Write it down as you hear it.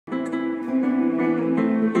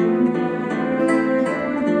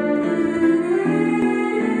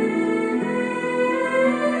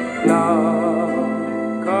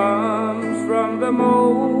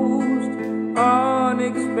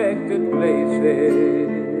places.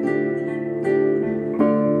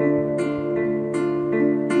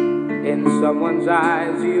 In someone's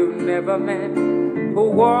eyes you've never met, who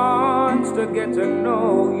wants to get to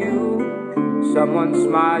know you. Someone's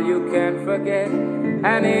smile you can't forget,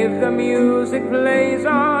 and if the music plays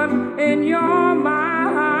on in your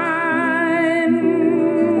mind,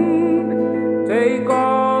 take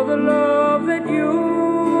all the love that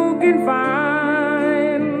you can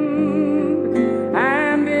find.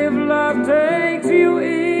 And if love takes you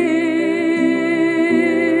in,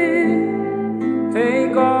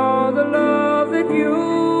 take all the love that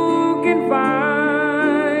you can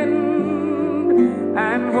find,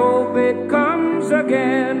 and hope it comes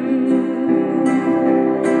again.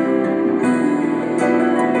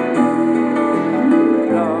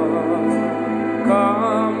 Love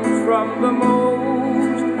comes from the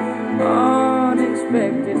most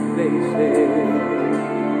unexpected places.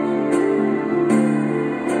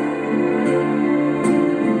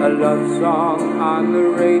 A love song on the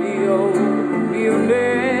radio you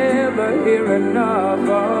never hear enough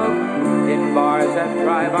of. In bars that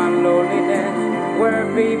thrive on loneliness, where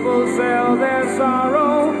people sell their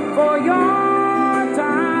sorrow for your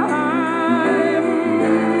time.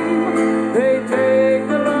 They take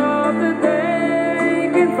the love that they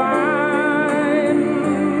can find,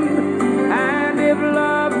 and if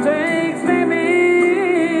love takes them in,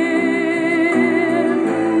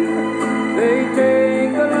 they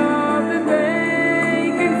take the love that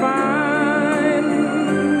they can find,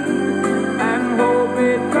 and hope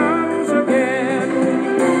it comes again.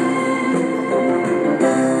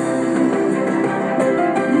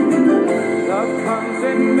 Love comes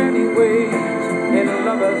in many ways, in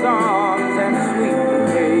lovers' arms and sweet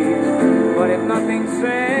embrace. But if nothing's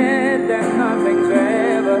said, then nothing's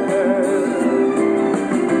ever heard.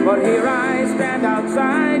 But here I stand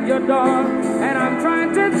outside your door, and I'm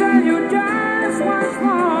trying to tell you just once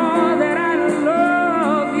more that I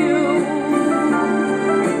love you.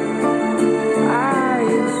 I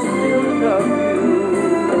still love you.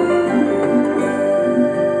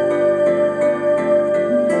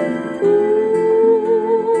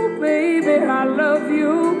 Ooh, baby, I love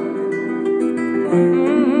you.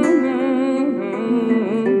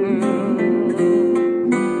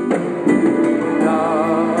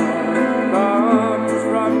 Love comes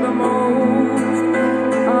from the most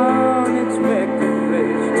unexpected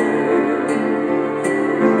places.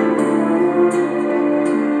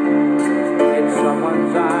 In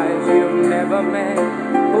someone's eyes you've never met,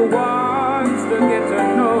 who wants to get to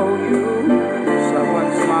know you.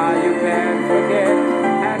 Someone's smile you can't forget,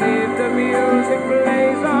 and if the music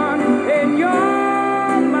plays on in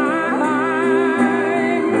your mind,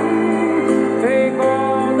 take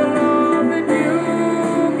all the love that you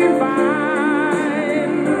can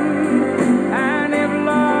find. And if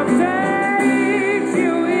love takes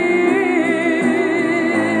you in,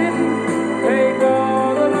 take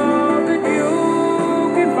all the love that you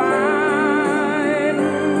can find,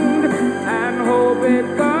 and hope it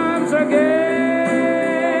comes again.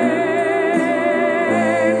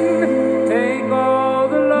 Take all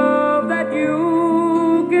the love that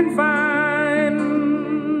you can find,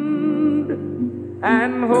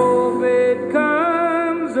 and hope